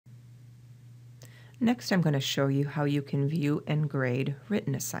Next, I'm going to show you how you can view and grade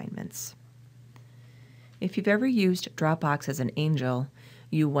written assignments. If you've ever used Dropbox as an angel,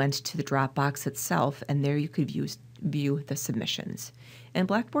 you went to the Dropbox itself and there you could view the submissions. And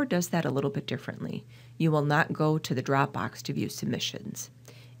Blackboard does that a little bit differently. You will not go to the Dropbox to view submissions.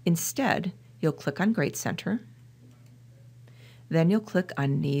 Instead, you'll click on Grade Center, then you'll click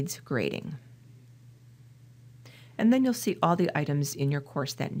on Needs Grading. And then you'll see all the items in your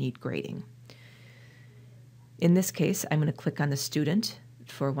course that need grading. In this case, I'm going to click on the student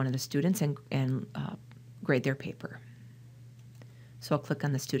for one of the students and grade their paper. So I'll click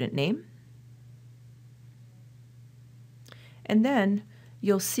on the student name. And then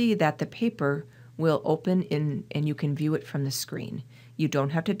you'll see that the paper will open in and you can view it from the screen. You don't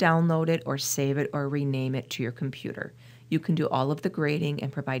have to download it or save it or rename it to your computer. You can do all of the grading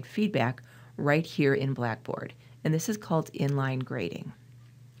and provide feedback right here in Blackboard. And this is called inline grading.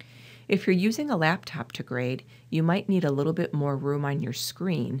 If you're using a laptop to grade, you might need a little bit more room on your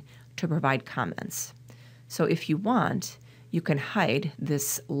screen to provide comments. So if you want, you can hide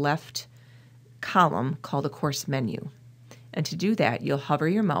this left column called a course menu. And to do that, you'll hover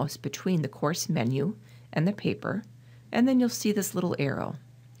your mouse between the course menu and the paper, and then you'll see this little arrow.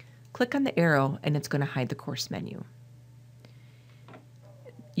 Click on the arrow and it's going to hide the course menu.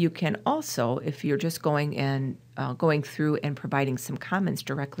 You can also, if you're just going through and providing some comments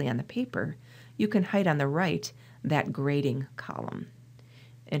directly on the paper, you can hide on the right that grading column.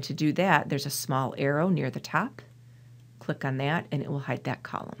 And to do that, there's a small arrow near the top. Click on that and it will hide that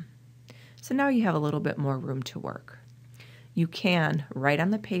column. So now you have a little bit more room to work. You can, right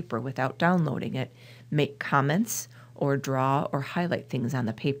on the paper without downloading it, make comments or draw or highlight things on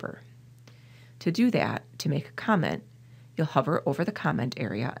the paper. To do that, to make a comment, you'll hover over the comment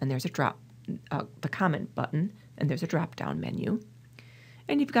area and there's the comment button and there's a drop-down menu.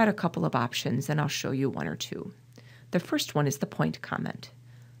 And you've got a couple of options and I'll show you one or two. The first one is the point comment.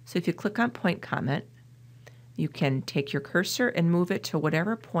 So if you click on point comment, you can take your cursor and move it to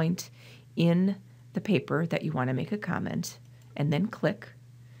whatever point in the paper that you want to make a comment and then click.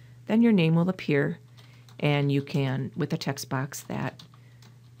 Then your name will appear and you can, with a text box, that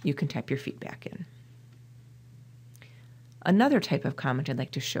you can type your feedback in. Another type of comment I'd like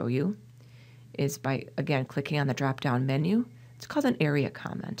to show you is by, again, clicking on the drop-down menu. It's called an area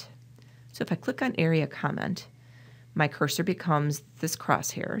comment. So if I click on area comment, my cursor becomes this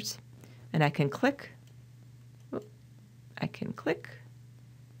crosshairs, and I can click,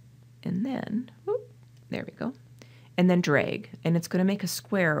 and then, there we go, and then drag, and it's going to make a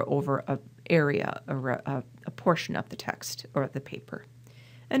square over an area, a portion of the text or the paper.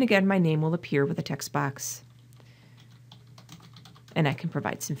 And again, my name will appear with a text box, and I can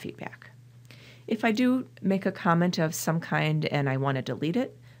provide some feedback. If I do make a comment of some kind and I want to delete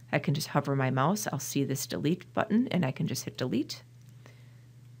it, I can just hover my mouse. I'll see this delete button and I can just hit delete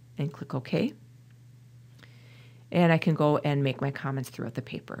and click OK. And I can go and make my comments throughout the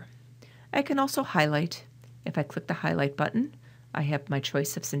paper. I can also highlight. If I click the highlight button, I have my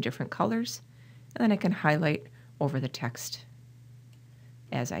choice of some different colors, and then I can highlight over the text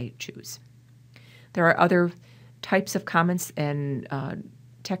as I choose. There are other types of comments and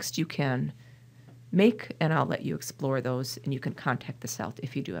text you can make, and I'll let you explore those, and you can contact us out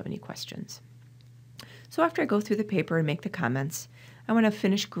if you do have any questions. So after I go through the paper and make the comments, I want to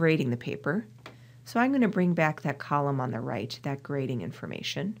finish grading the paper. So I'm going to bring back that column on the right, that grading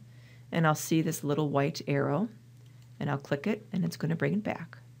information, and I'll see this little white arrow, and I'll click it, and it's going to bring it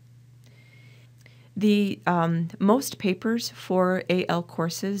back. The most papers for AL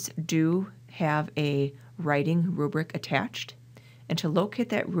courses do have a writing rubric attached. And to locate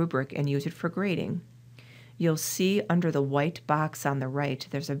that rubric and use it for grading, you'll see under the white box on the right,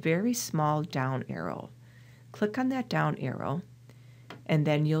 there's a very small down arrow. Click on that down arrow, and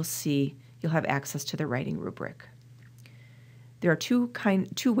then you'll have access to the writing rubric. There are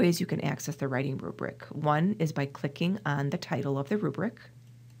two ways you can access the writing rubric. One is by clicking on the title of the rubric,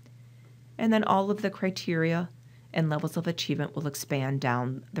 and then all of the criteria and levels of achievement will expand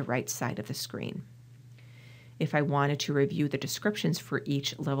down the right side of the screen. If I wanted to review the descriptions for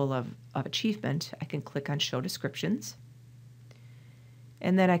each level of achievement, I can click on Show Descriptions.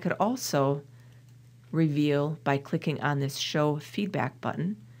 And then I could also reveal by clicking on this Show Feedback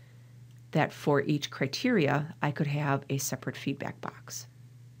button that for each criteria, I could have a separate feedback box.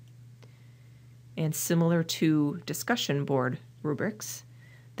 And similar to discussion board rubrics,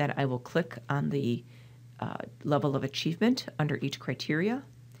 that I will click on the level of achievement under each criteria,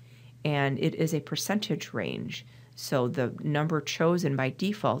 and it is a percentage range. So the number chosen by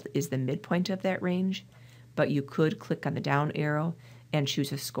default is the midpoint of that range, but you could click on the down arrow and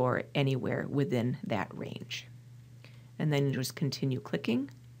choose a score anywhere within that range. And then you just continue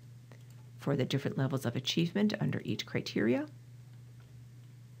clicking for the different levels of achievement under each criteria.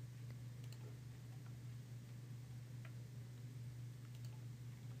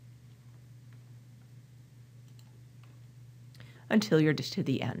 Until you're just to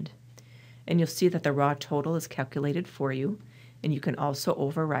the end. And you'll see that the raw total is calculated for you, and you can also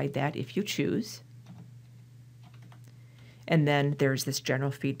override that if you choose. And then there's this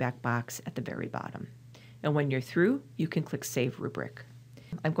general feedback box at the very bottom. And when you're through, you can click Save Rubric.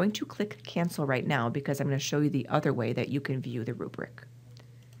 I'm going to click Cancel right now because I'm going to show you the other way that you can view the rubric.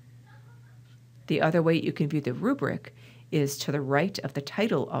 The other way you can view the rubric is to the right of the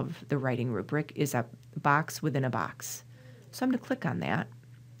title of the writing rubric is a box within a box. So I'm going to click on that.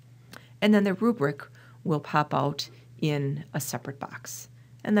 And then the rubric will pop out in a separate box.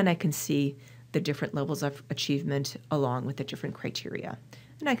 And then I can see the different levels of achievement along with the different criteria.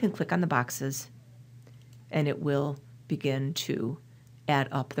 And I can click on the boxes and it will begin to add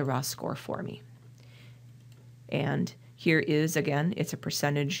up the raw score for me. And here is, again, it's a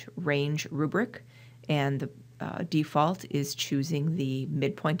percentage range rubric, and the default is choosing the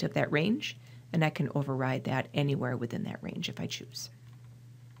midpoint of that range, and I can override that anywhere within that range if I choose.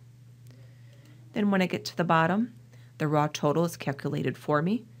 Then when I get to the bottom, the raw total is calculated for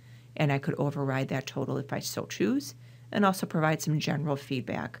me, and I could override that total if I so choose, and also provide some general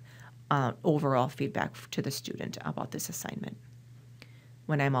feedback, overall feedback to the student about this assignment.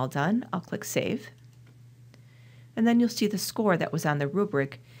 When I'm all done, I'll click Save. And then you'll see the score that was on the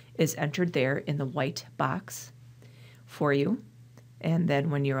rubric is entered there in the white box for you. And then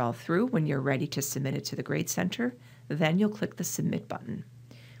when you're all through, when you're ready to submit it to the Grade Center, then you'll click the Submit button.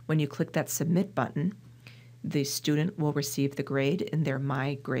 When you click that Submit button, the student will receive the grade in their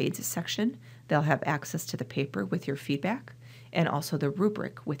My Grades section. They'll have access to the paper with your feedback and also the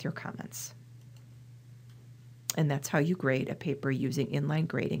rubric with your comments. And that's how you grade a paper using inline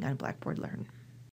grading on Blackboard Learn.